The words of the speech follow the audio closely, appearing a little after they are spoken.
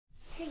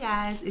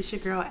guys, it's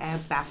your girl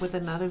Eb back with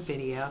another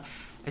video.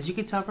 As you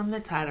can tell from the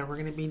title, we're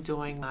going to be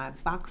doing my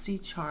Boxy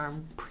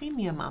Charm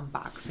premium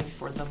unboxing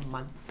for the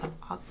month of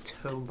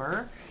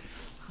October.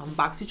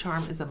 Boxy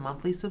Charm is a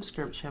monthly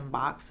subscription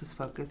box that's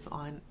focused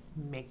on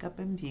makeup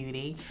and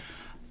beauty.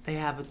 They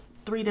have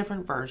three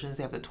different versions.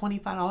 They have the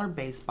 $25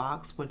 base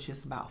box, which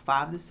is about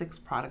 5 to 6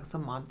 products a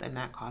month, and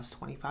that costs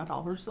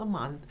 $25 a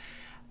month.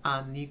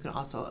 You can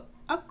also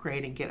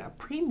upgrade and get a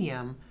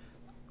premium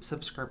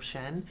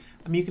subscription.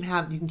 You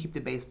can keep the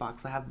base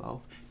box. I have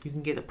both. You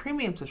can get a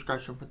premium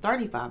subscription for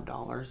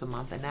 $35 a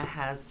month, and that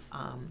has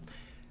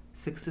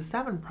 6 to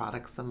 7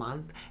 products a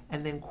month.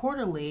 And then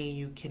quarterly,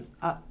 you can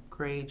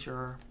upgrade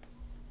your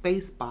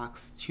base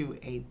box to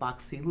a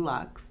Boxy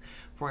Luxe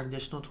for an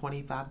additional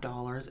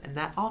 $25, and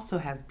that also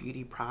has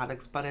beauty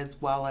products, but as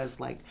well as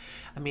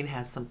it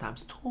has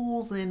sometimes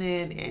tools in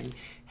it and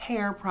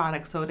hair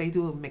products, so they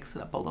do mix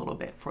it up a little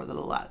bit for the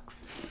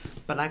Luxe.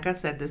 But like I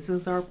said, this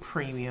is our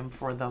premium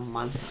for the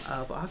month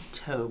of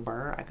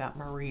October. I got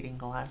my reading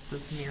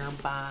glasses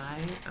nearby.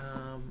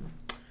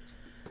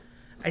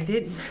 I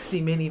didn't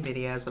see many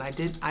videos, but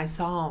I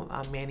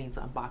saw Manny's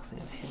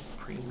unboxing of his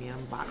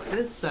premium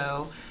boxes,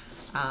 so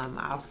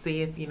I'll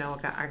see if,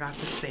 I got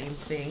the same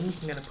things.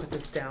 I'm going to put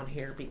this down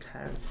here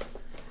because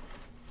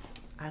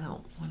I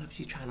don't want to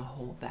be trying to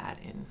hold that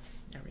and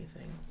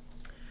everything.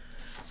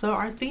 So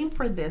our theme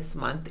for this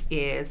month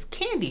is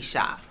candy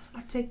shop.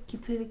 I'll take you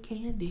to the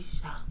candy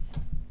shop.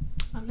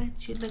 I'll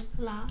let you lick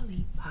the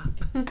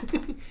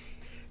lollipop.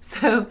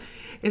 So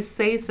it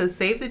says,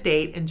 save the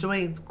date, enjoy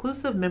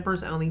exclusive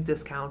members only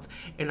discounts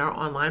in our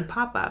online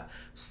pop-up.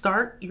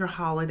 Start your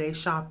holiday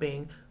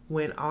shopping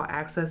when all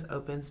access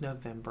opens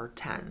November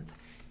 10th.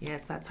 Yeah,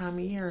 it's that time of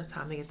year. It's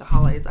time to get the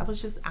holidays. I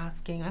was just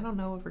asking, I don't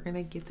know if we're going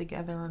to get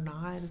together or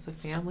not as a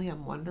family.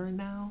 I'm wondering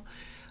now.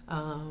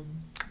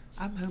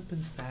 I'm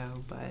hoping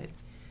so, but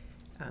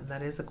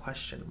that is a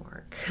question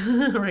mark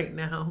right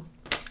now.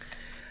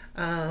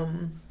 All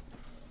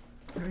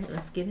right,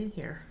 let's get in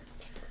here.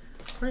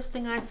 First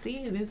thing I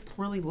see, and it's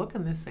really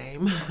looking the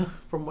same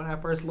from when I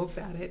first looked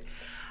at it.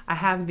 I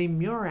have the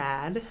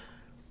Murad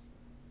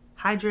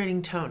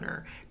Hydrating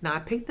Toner. Now I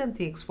picked up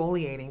the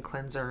exfoliating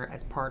cleanser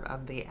as part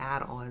of the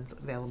add-ons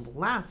available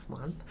last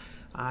month.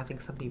 I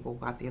think some people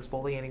got the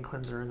exfoliating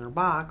cleanser in their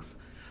box,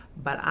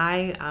 but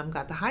I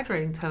got the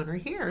hydrating toner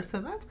here, so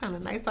that's kind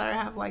of nice. I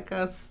have like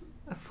a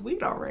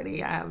suite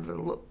already. I have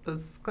the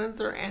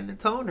cleanser and the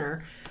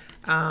toner.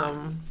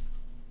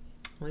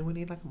 Only we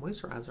need like a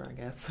moisturizer, I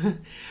guess.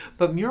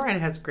 But Murad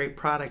has great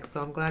products,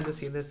 so I'm glad to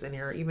see this in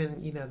here.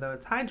 Even though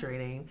it's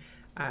hydrating,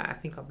 I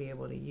think I'll be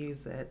able to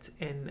use it.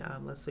 And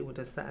let's see what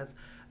it says.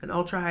 An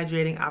ultra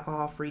hydrating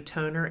alcohol-free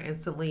toner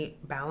instantly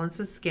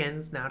balances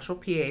skin's natural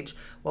pH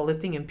while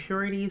lifting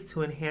impurities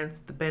to enhance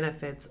the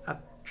benefits of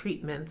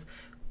treatments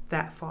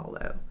that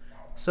follow.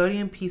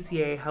 Sodium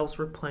PCA helps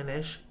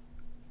replenish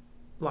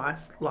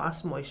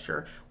lost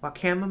moisture, while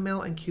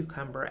chamomile and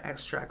cucumber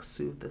extracts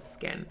soothe the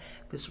skin.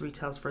 This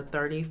retails for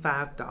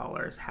 $35.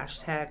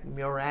 Hashtag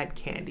Murad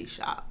Candy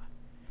Shop.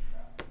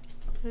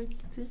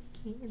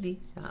 Candy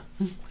shop.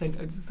 I'm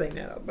just saying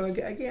that up, but I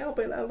can't help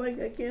it.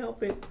 I can't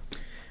help it.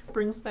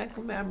 Brings back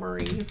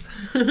memories.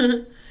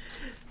 All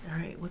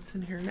right, what's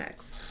in here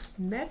next?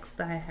 Next,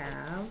 I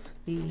have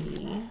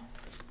the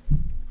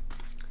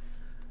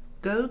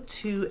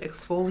Go-To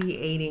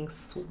Exfoliating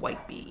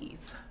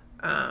Swipies.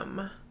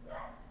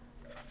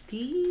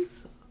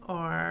 These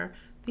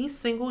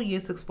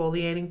single-use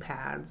exfoliating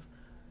pads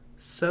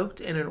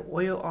soaked in an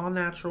oil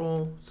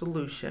all-natural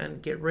solution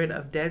get rid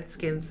of dead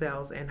skin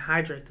cells and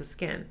hydrate the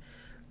skin.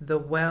 The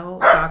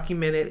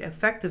well-documented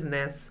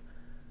effectiveness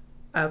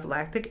of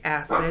lactic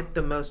acid,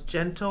 the most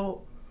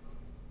gentle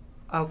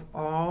of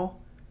all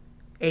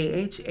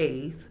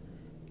AHAs,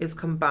 is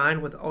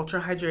combined with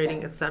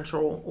ultra-hydrating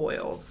essential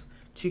oils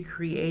to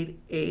create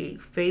a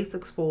face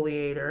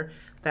exfoliator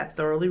that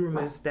thoroughly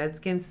removes dead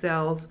skin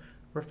cells,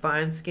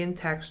 refines skin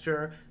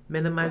texture,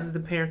 minimizes the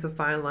appearance of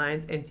fine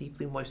lines, and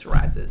deeply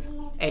moisturizes.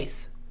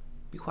 Ace,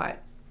 be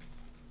quiet.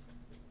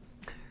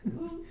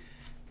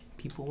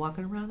 People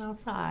walking around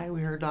outside.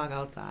 We heard a dog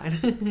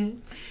outside.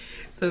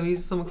 So these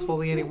are some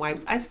exfoliating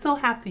wipes. I still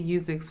have to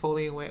use the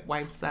exfoliating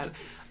wipes that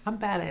I'm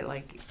bad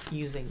at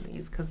using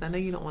these, because I know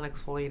you don't want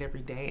to exfoliate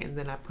every day, and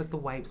then I put the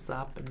wipes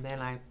up and then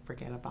I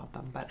forget about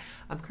them. But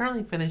I'm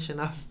currently finishing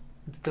up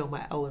still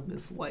my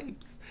Elemis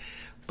wipes.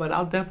 But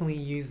I'll definitely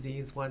use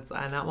these once,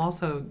 and I'm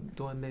also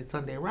doing the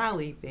Sunday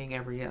Rally thing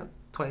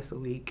twice a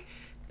week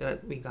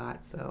that we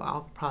got, so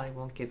I'll probably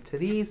won't get to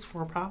these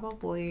for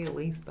probably at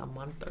least a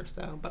month or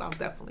so, but I'll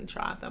definitely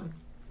try them.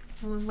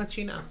 I'll let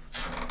you know.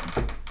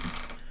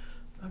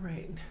 All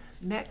right,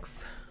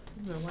 next,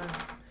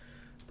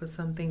 put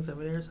some things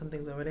over there, some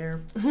things over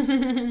there.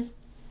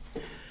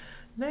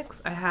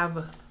 Next, I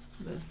have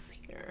this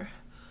here,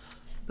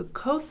 the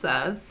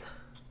Kosas.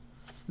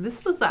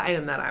 This was the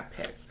item that I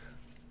picked.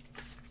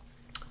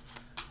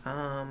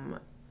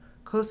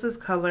 Kosas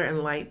Color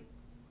and Light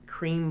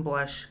Cream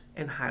Blush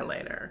and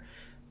Highlighter.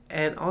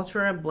 An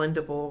ultra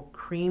blendable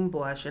cream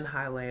blush and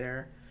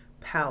highlighter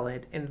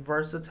palette in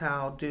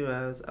versatile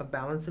duos of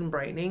balance and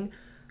brightening,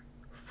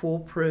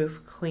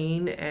 foolproof,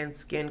 clean, and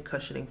skin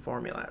cushioning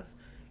formulas.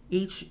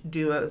 Each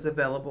duo is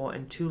available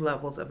in 2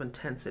 levels of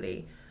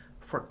intensity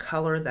for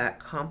color that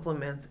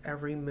complements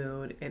every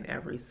mood and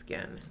every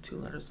skin.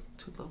 2 levels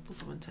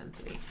of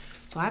intensity.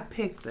 So I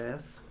picked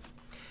this.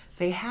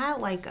 They had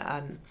like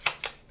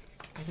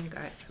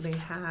they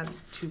had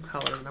 2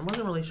 colors, and I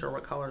wasn't really sure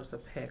what colors to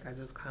pick. I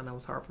just kind of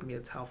was hard for me to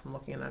tell from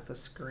looking at the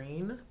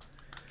screen.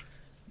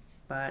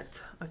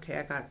 But okay,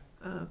 I got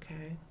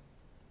okay.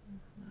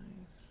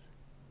 Nice.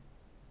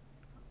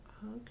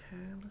 Okay,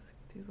 let's see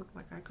what these look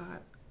like. I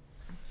got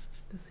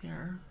this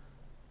here,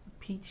 a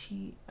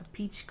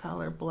peach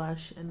color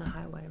blush and a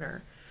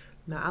highlighter.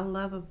 Now I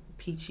love a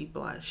peachy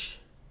blush.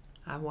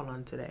 I have one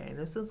on today, and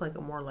this is like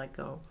a more like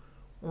a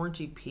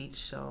orangey peach,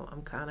 so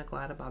I'm kind of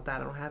glad about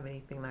that. I don't have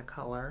anything that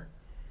color.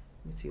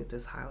 Let me see what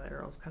this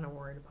highlighter. I was kind of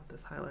worried about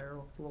this highlighter. It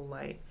was a little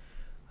light,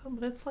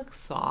 but it's like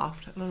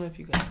soft. I don't know if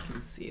you guys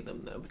can see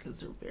them though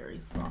because they're very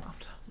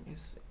soft. Let me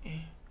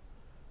see.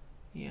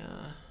 Yeah,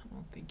 I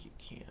don't think you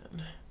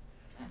can.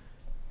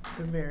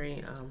 They're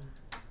very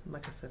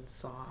like I said,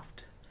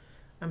 soft.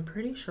 I'm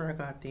pretty sure I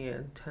got the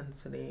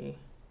intensity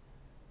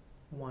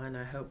one,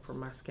 I hope, for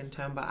my skin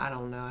tone, but I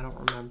don't know. I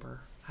don't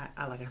remember.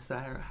 I like I said,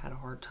 I had a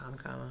hard time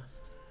kind of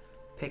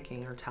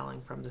picking or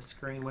telling from the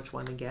screen which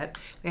one to get.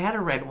 They had a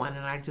red one,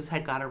 and I just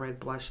had got a red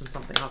blush and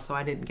something else, so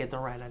I didn't get the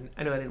red.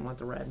 I knew I didn't want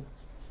the red.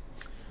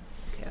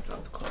 Okay, I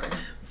dropped the card.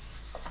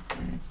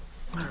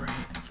 All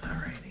right,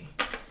 alrighty.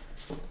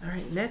 All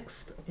right,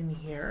 next in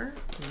here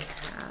we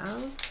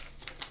have,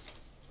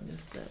 what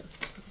is this?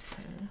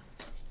 Okay.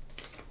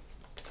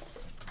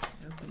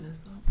 Open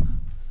this up.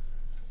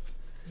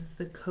 This is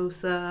the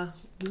Cosa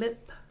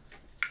Lip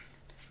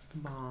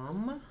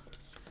Balm.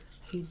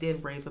 He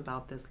did rave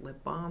about this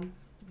lip balm.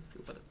 Let me see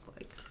what it's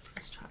like.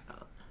 Let's try it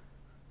out.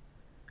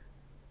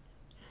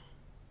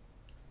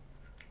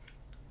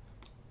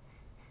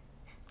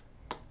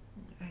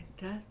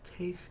 That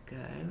tastes good.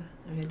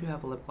 I mean, I do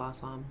have a lip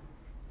gloss on.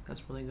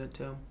 That's really good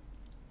too.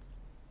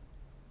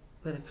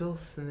 But it feels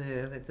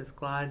smooth. It just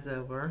glides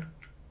over.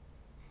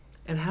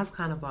 It has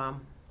kind of a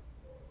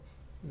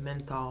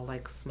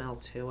menthol-like smell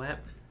to it.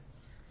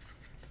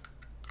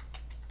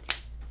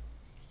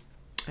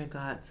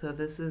 So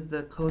this is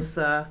the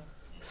Cosa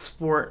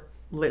Sport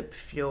Lip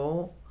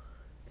Fuel,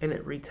 and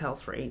it retails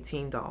for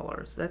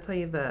 $18. Did I tell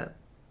you the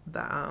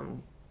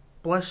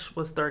blush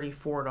was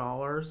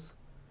 $34,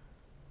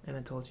 and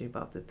I told you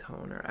about the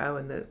toner. Oh,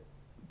 and the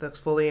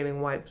exfoliating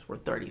wipes were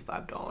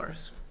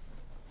 $35.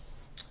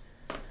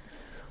 All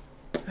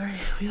right,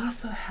 we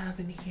also have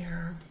in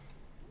here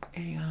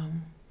a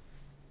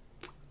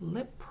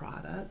lip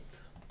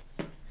product.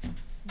 Let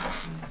me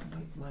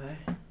wipe my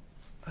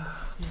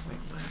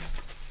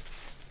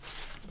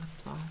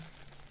lips off.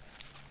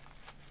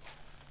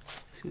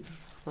 See what this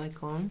looks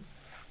like on.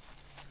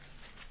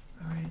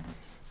 All right.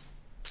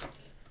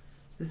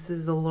 This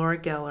is the Laura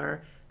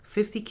Geller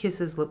 50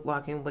 Kisses Lip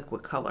Locking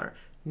Liquid Color.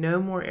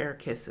 No more air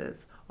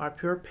kisses. Our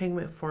pure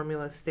pigment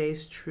formula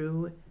stays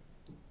true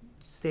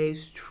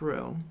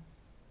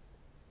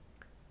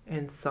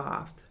and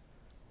soft,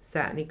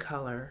 satiny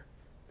color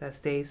that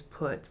stays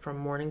put from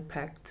morning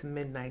peck to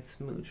midnight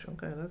smooch.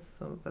 Okay,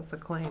 that's a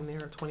claim there,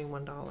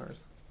 $21.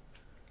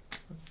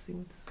 Let's see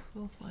what this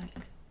feels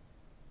like.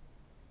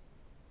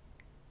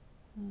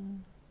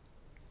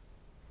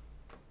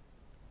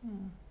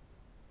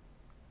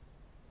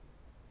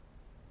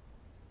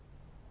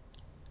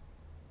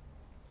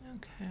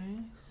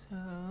 Okay,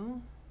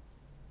 so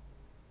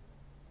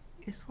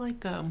it's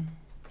like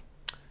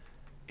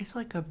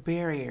a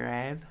berry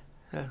red,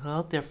 so it's a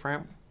little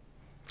different.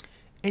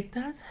 It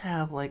does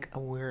have like a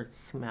weird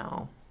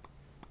smell,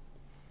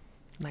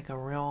 like a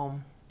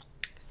real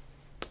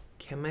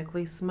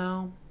chemically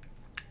smell,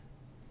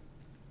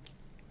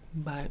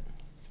 but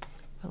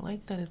I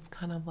like that it's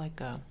kind of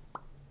like I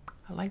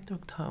like the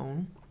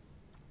tone.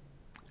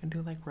 I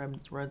do like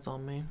reds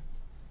on me.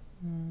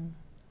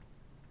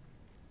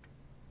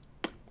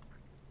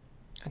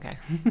 Okay.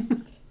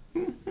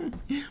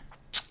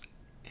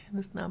 And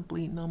it's not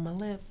bleeding on my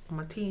lip, on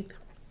my teeth.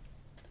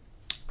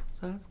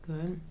 So that's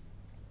good.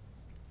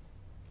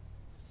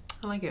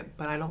 I like it,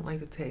 but I don't like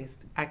the taste.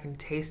 I can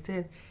taste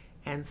it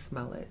and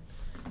smell it.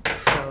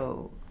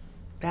 So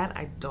that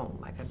I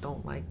don't like. I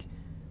don't like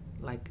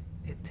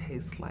it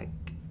tastes like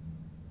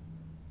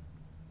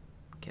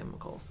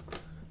chemicals.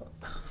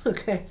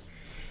 Okay.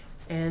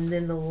 And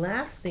then the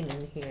last thing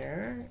in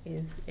here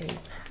is a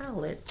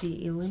palette,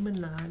 the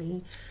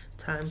Illuminati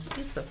times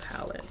Pizza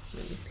palette.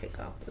 Let me take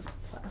off this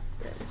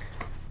plastic.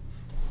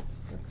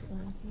 This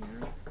one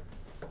here.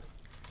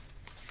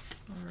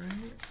 All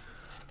right.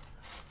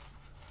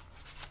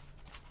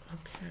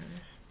 Okay.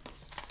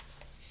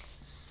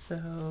 So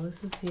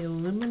this is the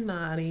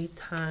Illuminati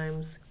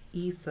times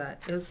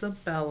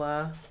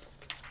Isabella.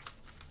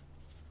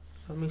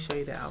 Let me show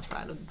you the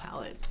outside of the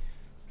palette.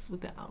 This is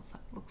what the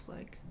outside looks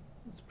like.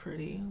 It's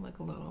pretty, like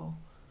a little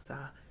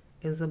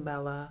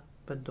Isabella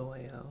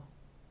Bedoya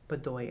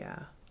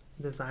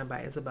designed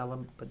by Isabella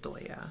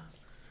Bedoya.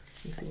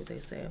 You see what they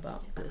say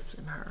about this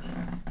and her.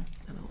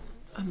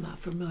 I'm not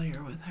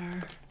familiar with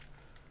her.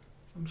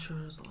 I'm sure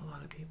there's a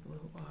lot of people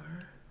who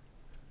are.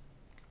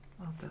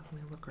 I'll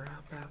definitely look her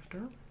up after.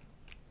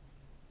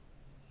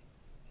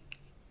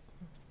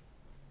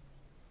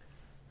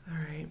 All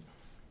right.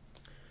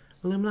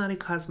 Illuminati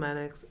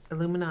Cosmetics,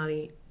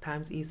 Illuminati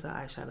times Issa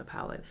eyeshadow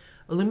palette.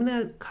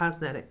 Illuminati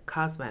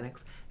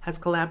Cosmetics has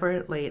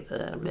collaborated.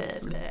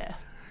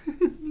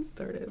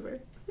 Start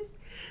over.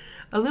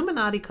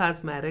 Illuminati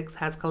Cosmetics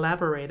has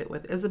collaborated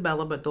with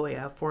Isabella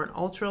Bedoya for an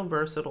ultra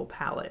versatile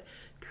palette.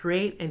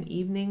 Create an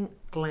evening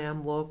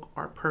glam look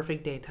or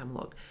perfect daytime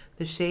look.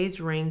 The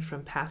shades range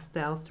from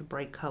pastels to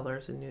bright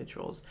colors and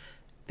neutrals.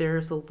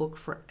 There's a look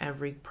for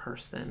every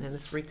person, and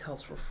this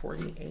retails for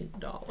 $48.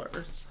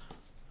 Okay.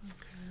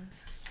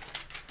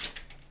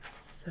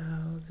 So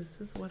this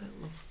is what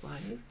it looks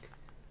like.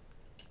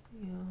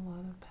 Yeah, a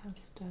lot of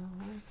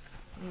pastels.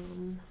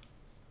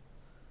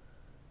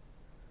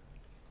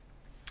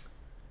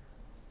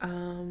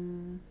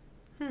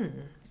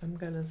 I'm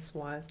gonna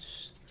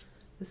swatch.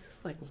 This is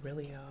like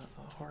really a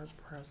hard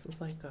press. It's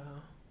like a,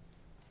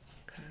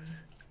 okay.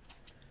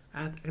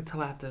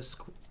 Until I have to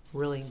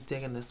really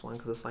dig in this one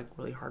because it's like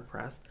really hard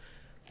pressed.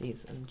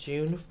 These in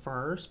June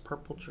 1st,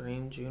 Purple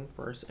Dream, June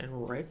 1st,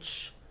 and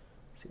Rich.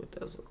 Let's see what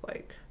those look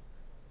like.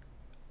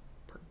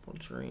 Purple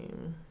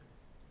Dream,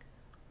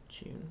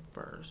 June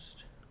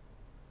 1st,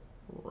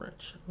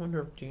 Rich. I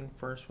wonder if June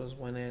 1st was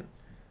when it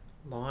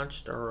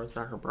launched or is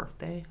that her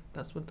birthday?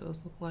 That's what those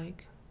look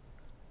like.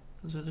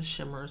 Those are the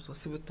shimmers.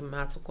 Let's see what the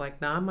mattes look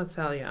like. Now I'm gonna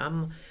tell you,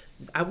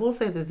 I will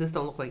say that this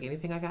don't look like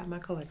anything I got in my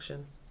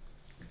collection,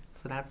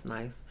 so that's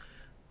nice.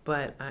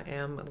 But I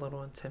am a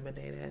little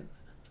intimidated.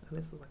 And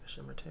this is like a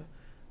shimmer too.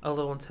 A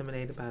little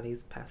intimidated by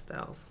these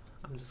pastels.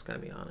 I'm just gonna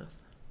be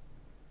honest.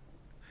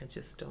 I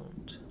just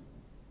don't.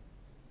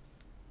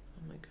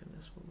 Oh my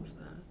goodness, what was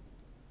that?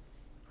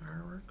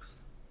 Fireworks?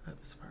 I hope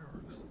it's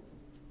fireworks.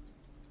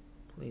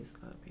 Please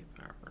let it be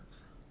fireworks.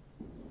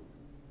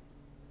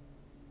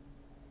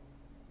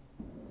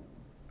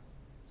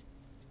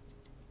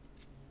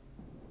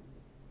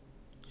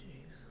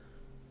 Jeez.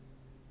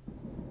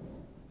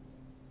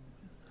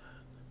 What is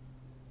that?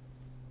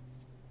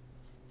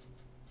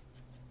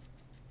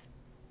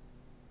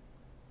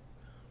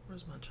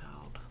 Where's my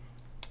child?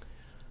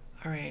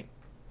 All right,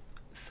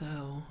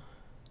 so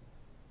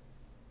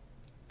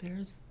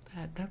there's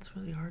that. That's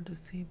really hard to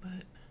see,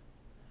 but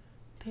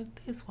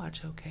they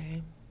swatch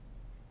okay.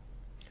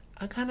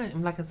 I kind of,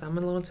 like I said, I'm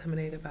a little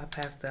intimidated by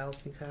pastels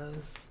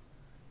because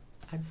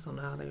I just don't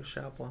know how they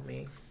show up on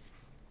me.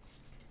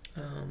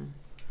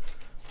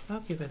 I'll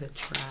give it a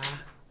try.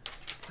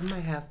 I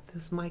might have,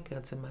 this might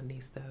go to my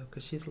niece though,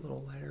 because she's a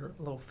little lighter,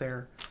 a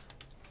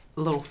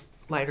little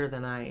lighter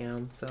than I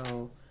am.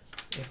 So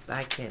if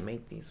I can't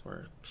make these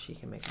work, she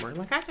can make more.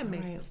 Like I can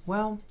make it.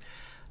 Well,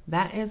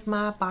 that is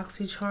my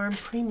BoxyCharm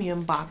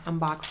Premium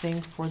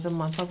unboxing for the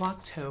month of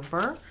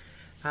October.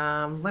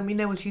 Let me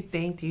know what you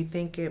think. Do you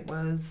think it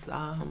was,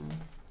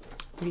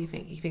 what do you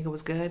think? You think it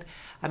was good?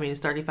 I mean, it's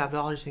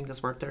 $35. You think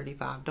it's worth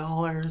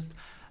 $35?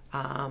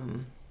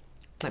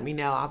 Let me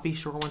know. I'll be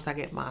sure once I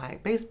get my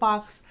base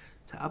box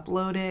to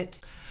upload it.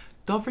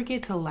 Don't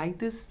forget to like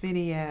this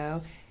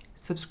video,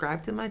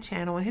 subscribe to my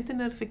channel, and hit the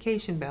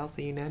notification bell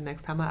so you know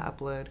next time I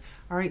upload.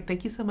 All right,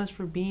 thank you so much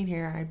for being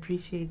here. I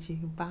appreciate you.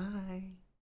 Bye.